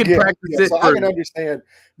done. You can practice it. So I can understand.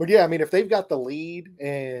 But if they've got the lead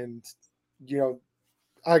and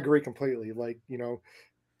I agree completely. Like,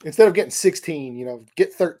 instead of getting 16,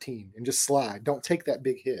 get 13 and just slide. Don't take that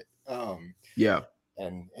big hit.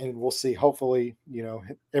 And we'll see. Hopefully,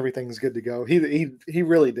 everything's good to go. He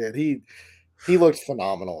really did. He looked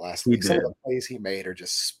phenomenal last week. Some of the plays he made are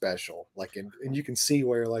just special. Like, and you can see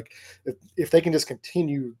where, like, if they can just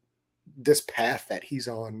continue this path that he's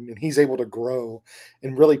on and he's able to grow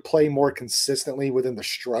and really play more consistently within the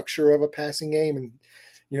structure of a passing game. And,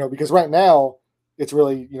 because right now it's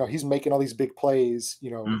really, he's making all these big plays,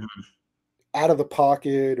 out of the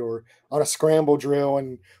pocket or on a scramble drill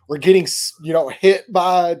or getting, hit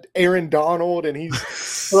by Aaron Donald and he's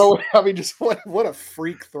throwing. I mean, just what a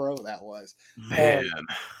freak throw that was, man.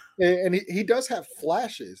 And he does have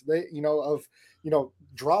flashes, of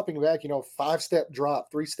dropping back, 5-step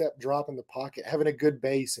drop, 3-step drop in the pocket, having a good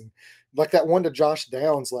base, and like that one to Josh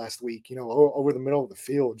Downs last week, over the middle of the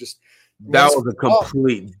field, just. That was a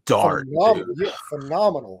complete dart.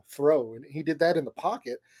 Phenomenal throw. And he did that in the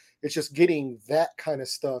pocket. It's just getting that kind of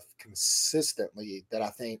stuff consistently that I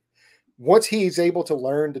think once he's able to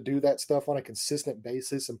learn to do that stuff on a consistent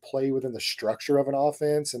basis and play within the structure of an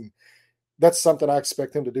offense, and that's something I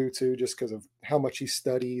expect him to do too, just because of how much he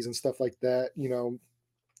studies and stuff like that.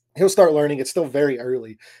 He'll start learning. It's still very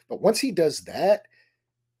early. But once he does that,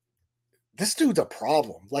 this dude's a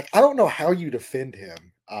problem. Like, I don't know how you defend him.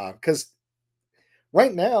 Because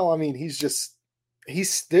right now, I mean, he's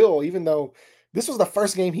still, even though this was the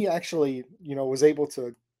first game he actually, was able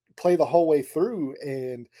to play the whole way through.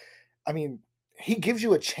 And I mean, he gives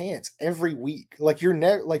you a chance every week. Like, you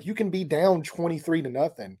can be down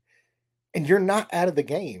 23-0 and you're not out of the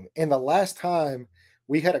game. And the last time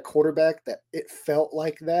we had a quarterback that it felt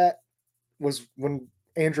like that was when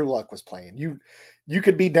Andrew Luck was playing. You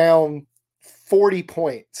could be down 40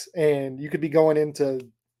 points and you could be going into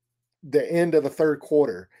the end of the third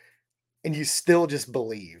quarter and you still just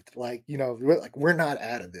believed, like, we're not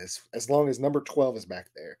out of this as long as number 12 is back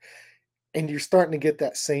there. And you're starting to get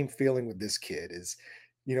that same feeling with this kid is,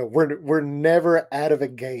 we're never out of a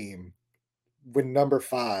game when number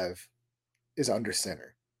 5 is under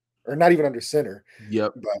center, or not even under center.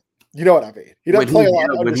 Yep. But you know what I mean? He doesn't play a lot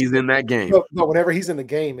when he's in that game. But whenever he's in the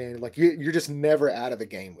game, man, like you're just never out of the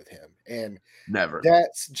game with him. And never.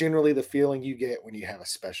 That's generally the feeling you get when you have a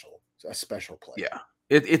special player. Yeah.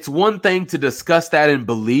 It's one thing to discuss that and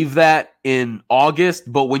believe that in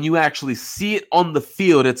August, but when you actually see it on the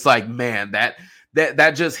field, it's like, man, that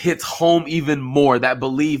just hits home even more. That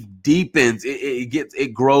belief deepens.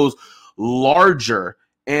 It grows larger.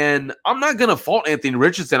 And I'm not going to fault Anthony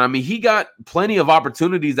Richardson. I mean, he got plenty of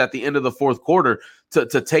opportunities at the end of the fourth quarter to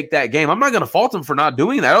take that game. I'm not going to fault him for not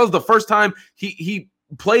doing that. That was the first time he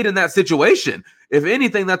played in that situation. If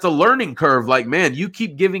anything, that's a learning curve. Like, man, you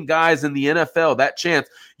keep giving guys in the NFL that chance,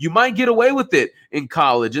 you might get away with it in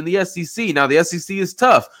college, in the SEC. Now, the SEC is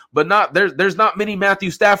tough, but there's not many Matthew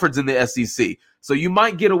Staffords in the SEC. So you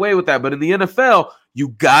might get away with that. But in the NFL, you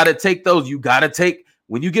got to take those. You got to take,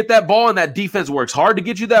 when you get that ball and that defense works hard to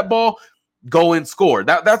get you that ball, go and score.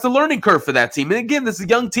 That's a learning curve for that team. And again, this is a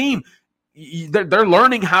young team. They're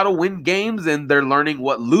learning how to win games, and they're learning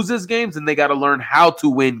what loses games, and they got to learn how to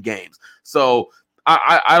win games. So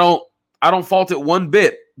I don't fault it one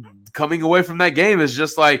bit. Coming away from that game is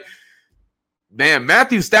just like, man,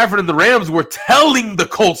 Matthew Stafford and the Rams were telling the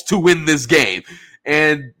Colts to win this game,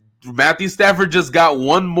 and Matthew Stafford just got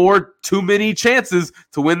one more too many chances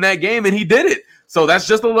to win that game, and he did it. So that's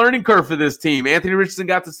just a learning curve for this team. Anthony Richardson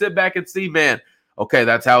got to sit back and see, man, okay,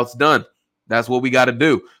 that's how it's done. That's what we got to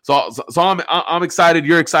do. So I'm excited.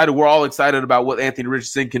 You're excited. We're all excited about what Anthony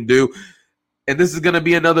Richardson can do. And this is going to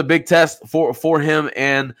be another big test for him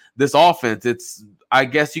and this offense. It's, I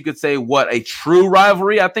guess you could say, a true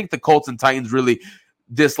rivalry. I think the Colts and Titans really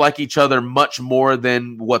dislike each other much more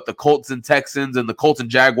than what the Colts and Texans and the Colts and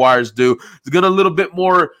Jaguars do. It's going to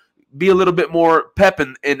be a little bit more pep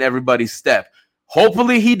in everybody's step.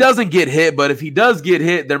 Hopefully he doesn't get hit, but if he does get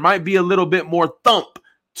hit, there might be a little bit more thump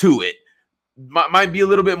to it. Might be a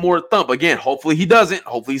little bit more thump. Again, hopefully he doesn't.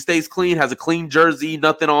 Hopefully he stays clean, has a clean jersey,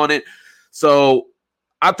 nothing on it. So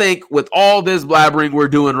I think with all this blabbering we're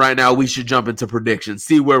doing right now, we should jump into predictions,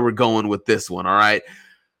 see where we're going with this one, all right?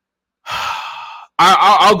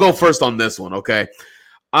 I'll go first on this one, okay?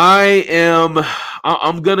 I'm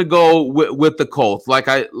going to go with the Colts. Like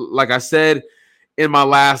I said in my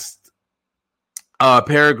last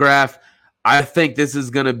paragraph, I think this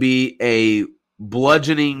is going to be a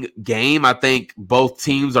bludgeoning game. I think both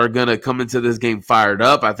teams are going to come into this game fired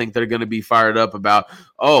up. I think they're going to be fired up about,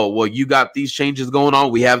 oh, well, you got these changes going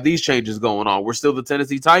on. We have these changes going on. We're still the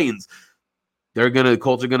Tennessee Titans. The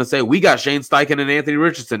Colts are going to say, we got Shane Steichen and Anthony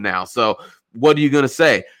Richardson now. So what are you going to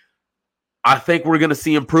say? I think we're going to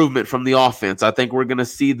see improvement from the offense. I think we're going to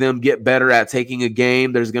see them get better at taking a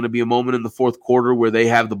game. There's going to be a moment in the fourth quarter where they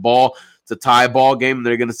have the ball. It's a tie ball game, and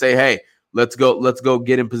they're going to say, hey, let's go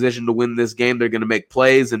get in position to win this game. They're going to make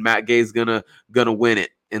plays, and Matt Gay's going to win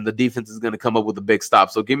it, and the defense is going to come up with a big stop.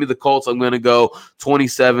 So give me the Colts. I'm going to go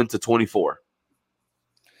 27-24.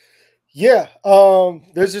 Yeah,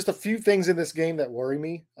 there's just a few things in this game that worry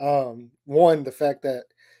me. One, the fact that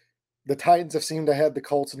the Titans have seemed to have the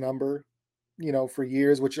Colts number, for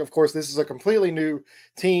years, which, of course, this is a completely new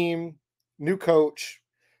team, new coach,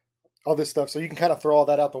 all this stuff. So you can kind of throw all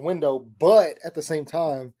that out the window. But at the same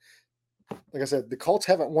time, like I said, the Colts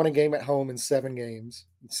haven't won a game at home in 7 games,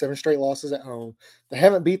 7 straight losses at home. They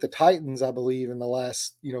haven't beat the Titans, I believe, in the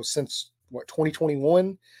last, since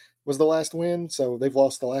 2021 was the last win. So they've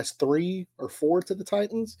lost the last 3 or 4 to the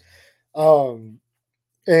Titans.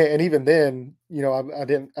 And even then,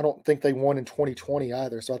 I don't think they won in 2020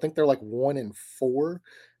 either. So I think they're like 1-4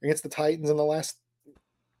 against the Titans in the last,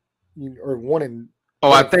 or 1.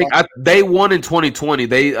 Oh, I think they won in 2020.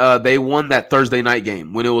 They won that Thursday night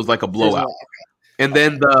game when it was like a blowout. And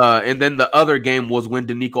then the other game was when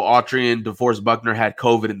Danico Autry and DeForest Buckner had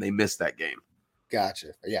COVID and they missed that game. Gotcha.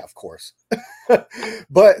 Yeah, of course.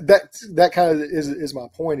 But that kind of is my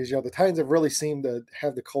point is, the Titans have really seemed to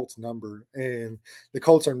have the Colts number, and the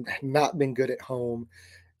Colts are not been good at home.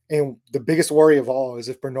 And the biggest worry of all is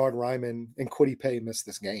if Bernard Ryman and Kwity Paye miss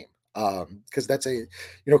this game. Because that's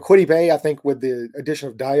Kwity Paye, I think with the addition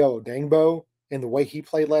of Dayo Odangbo and the way he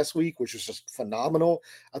played last week, which was just phenomenal,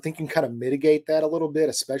 I think you can kind of mitigate that a little bit,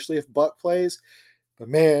 especially if Buck plays. But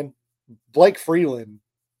man, Blake Freeland,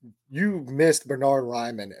 you missed Bernard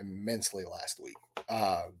Ryman immensely last week.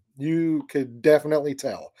 You could definitely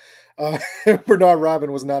tell Bernard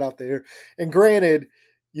Ryman was not out there. And granted,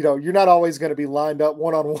 you're not always going to be lined up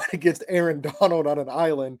one-on-one against Aaron Donald on an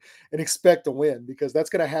island and expect to win, because that's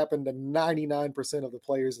going to happen to 99% of the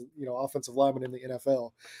players, offensive linemen in the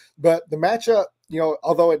NFL. But the matchup,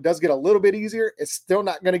 although it does get a little bit easier, it's still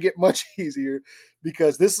not going to get much easier,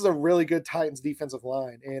 because this is a really good Titans defensive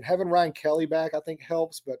line. And having Ryan Kelly back, I think,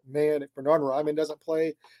 helps. But, man, if Bernard Ryman doesn't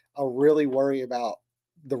play, I'll really worry about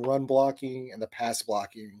the run blocking and the pass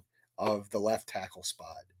blocking of the left tackle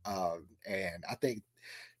spot. And I think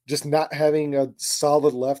just not having a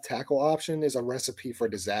solid left tackle option is a recipe for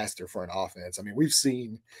disaster for an offense. I mean, we've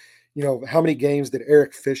seen, how many games did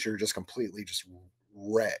Eric Fisher just completely just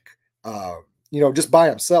wreck, just by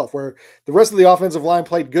himself, where the rest of the offensive line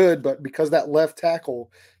played good, but because that left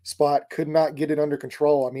tackle spot could not get it under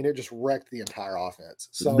control, I mean, it just wrecked the entire offense.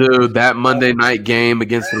 So, dude, that Monday night game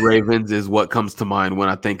against the Ravens is what comes to mind when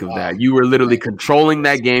I think of that. You were literally controlling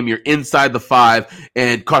that game. You're inside the 5,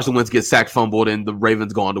 and Carson Wentz gets sacked, fumbled, and the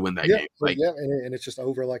Ravens go on to win that game. And it's just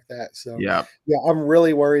over like that. So, yeah, I'm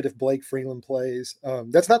really worried if Blake Freeland plays.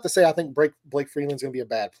 That's not to say I think Blake Freeland's going to be a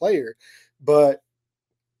bad player, but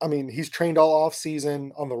I mean, he's trained all off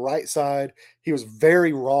season on the right side. He was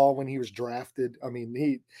very raw when he was drafted. I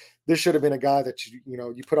mean, this should have been a guy that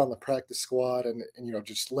you put on the practice squad and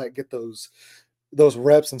just get those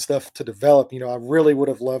reps and stuff to develop. I really would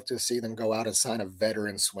have loved to see them go out and sign a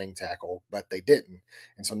veteran swing tackle, but they didn't.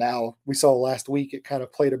 And so now we saw last week it kind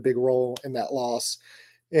of played a big role in that loss.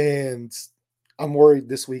 And I'm worried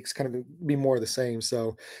this week's kind of be more of the same.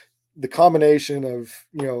 So the combination of,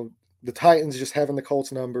 the Titans just having the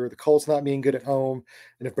Colts number, the Colts not being good at home,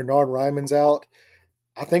 and if Bernard Ryman's out,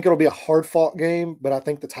 I think it'll be a hard-fought game, but I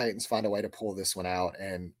think the Titans find a way to pull this one out.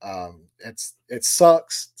 And it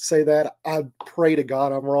sucks to say that. I pray to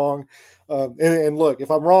God I'm wrong. And look, if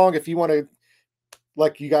I'm wrong, if you want to,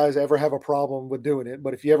 like you guys ever have a problem with doing it,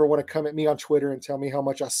 but if you ever want to come at me on Twitter and tell me how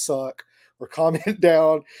much I suck, or comment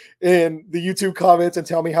down in the YouTube comments and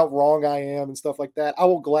tell me how wrong I am and stuff like that, I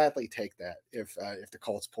will gladly take that if the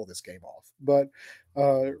Colts pull this game off. But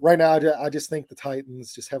right now, I just think the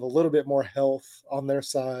Titans just have a little bit more health on their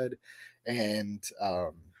side. And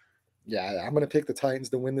I'm going to pick the Titans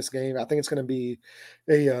to win this game. I think it's going to be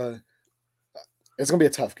a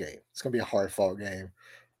tough game. It's going to be a hard-fought game.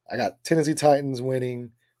 I got Tennessee Titans winning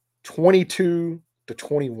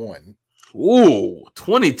 22-21. Ooh,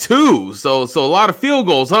 22. So a lot of field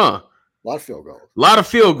goals, huh? A lot of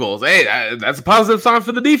field goals. Hey, that's a positive sign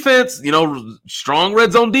for the defense. Strong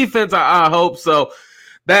red zone defense. I hope so.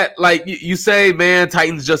 That, like you say, man,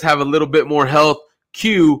 Titans just have a little bit more health.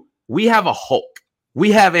 Q, we have a Hulk.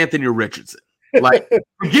 We have Anthony Richardson. Like,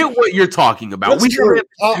 forget what you're talking about.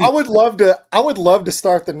 I would love to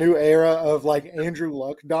start the new era of like Andrew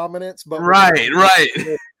Luck dominance, but right.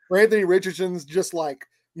 Where Anthony Richardson's just like,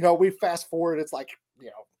 we fast forward, it's like,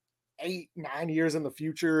 8-9 years in the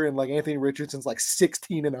future, and like Anthony Richardson's like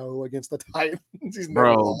 16-0 against the Titans. He's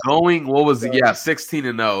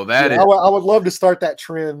 16-0. That is. I would love to start that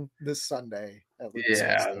trend this Sunday.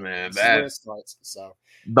 Man, that starts. So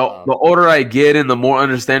the older I get and the more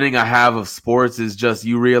understanding I have of sports is just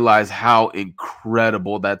you realize how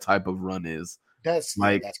incredible that type of run is. That's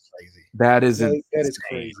crazy. That is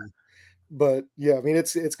crazy. But yeah, I mean,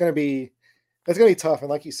 it's going to be. It's going to be tough. And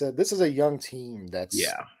like you said, this is a young team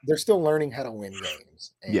they're still learning how to win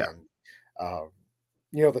games. And,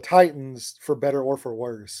 the Titans, for better or for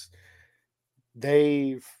worse,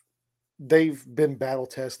 they've been battle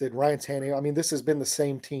tested. Ryan Tannehill, I mean, this has been the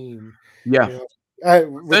same team. Yeah.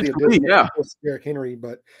 With the addition of Derrick Henry,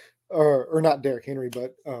 or not Derrick Henry,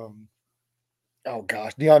 but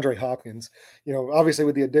DeAndre Hopkins. Obviously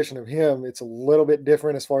with the addition of him, it's a little bit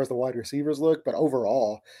different as far as the wide receivers look, but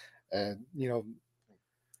overall, and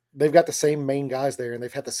they've got the same main guys there, and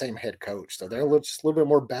they've had the same head coach, so they're just a little bit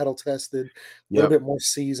more battle tested, a little bit more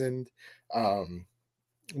seasoned.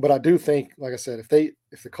 But I do think, like I said, if the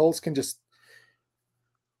Colts can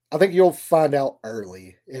I think you'll find out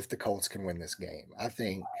early if the Colts can win this game. I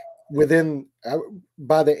think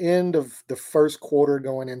by the end of the first quarter,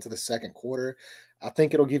 going into the second quarter, I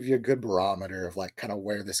think it'll give you a good barometer of like kind of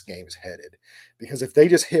where this game is headed. Because if they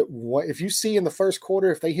just hit one, if you see in the first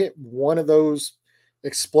quarter, if they hit one of those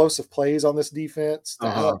explosive plays on this defense,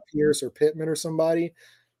 Alec Pierce or Pittman or somebody,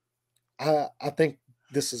 I think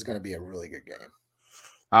this is going to be a really good game.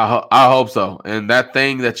 I hope so. And that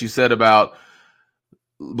thing that you said about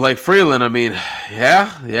Blake Freeland, I mean,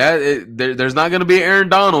 there's not going to be Aaron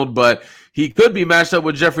Donald, but he could be matched up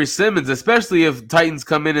with Jeffrey Simmons, especially if Titans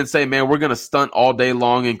come in and say, man, we're going to stunt all day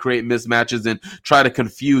long and create mismatches and try to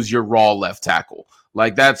confuse your raw left tackle.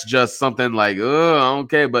 Like, that's just something like,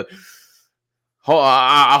 okay, but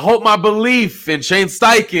I hope my belief in Shane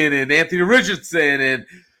Steichen and Anthony Richardson and,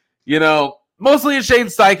 mostly in Shane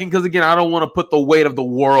Steichen, because, again, I don't want to put the weight of the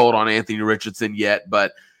world on Anthony Richardson yet,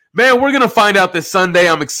 but man, we're going to find out this Sunday.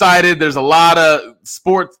 I'm excited. There's a lot of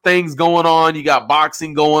sports things going on. You got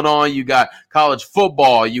boxing going on. You got college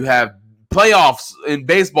football. You have playoffs in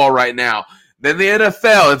baseball right now. Then the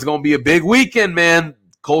NFL. It's going to be a big weekend, man.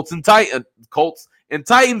 Colts and Titans,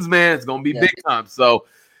 man. It's going to be big time. So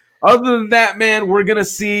other than that, man, we're going to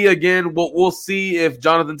see again. We'll see if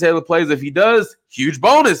Jonathan Taylor plays. If he does, huge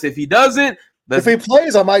bonus. If he doesn't, if he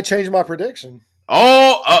plays, I might change my prediction.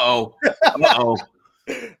 Oh, uh-oh.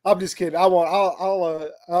 I'm just kidding. You'll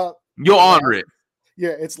honor it.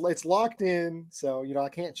 Yeah, it's locked in, so I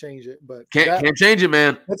can't change it. But can't change it,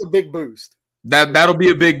 man. That's a big boost. That'll be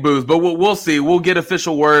a big boost. But we'll see. We'll get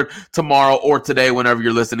official word tomorrow or today, whenever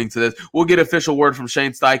you're listening to this. We'll get official word from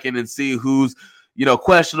Shane Steichen and see who's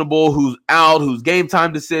questionable, who's out, who's game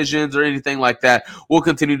time decisions or anything like that. We'll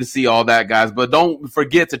continue to see all that, guys. But don't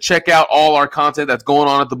forget to check out all our content that's going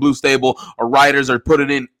on at the Blue Stable. Our writers are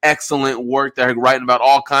putting in excellent work. They're writing about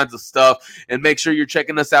all kinds of stuff. And make sure you're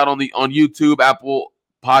checking us out on YouTube, Apple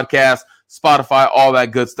Podcasts, Spotify, all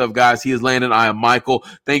that good stuff, guys. He is Landon. I am Michael.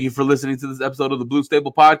 Thank you for listening to this episode of the Blue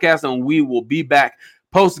Stable Podcast. And we will be back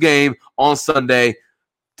post-game on Sunday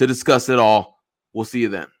to discuss it all. We'll see you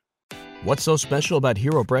then. What's so special about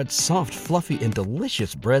Hero Bread's soft, fluffy, and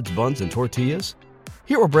delicious breads, buns, and tortillas?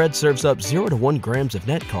 Hero Bread serves up 0 to 1 grams of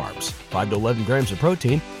net carbs, 5 to 11 grams of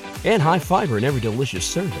protein, and high fiber in every delicious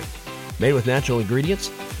serving. Made with natural ingredients,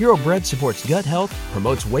 Hero Bread supports gut health,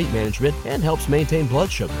 promotes weight management, and helps maintain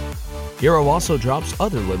blood sugar. Hero also drops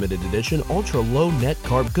other limited edition ultra-low net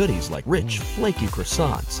carb goodies like rich, flaky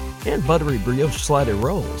croissants and buttery brioche slider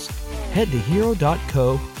rolls. Head to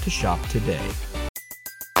hero.co to shop today.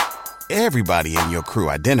 Everybody in your crew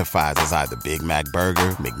identifies as either Big Mac Burger,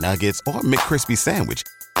 McNuggets, or McCrispy Sandwich.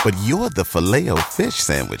 But you're the Filet-O-Fish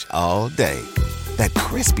Sandwich all day. That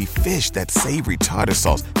crispy fish, that savory tartar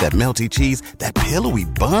sauce, that melty cheese, that pillowy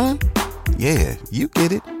bun. Yeah, you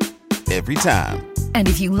get it. Every time. And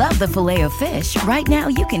if you love the Filet-O-Fish, right now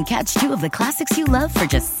you can catch 2 of the classics you love for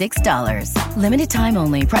just $6. Limited time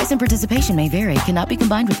only. Price and participation may vary. Cannot be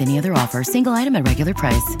combined with any other offer. Single item at regular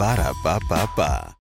price. Ba-da-ba-ba-ba.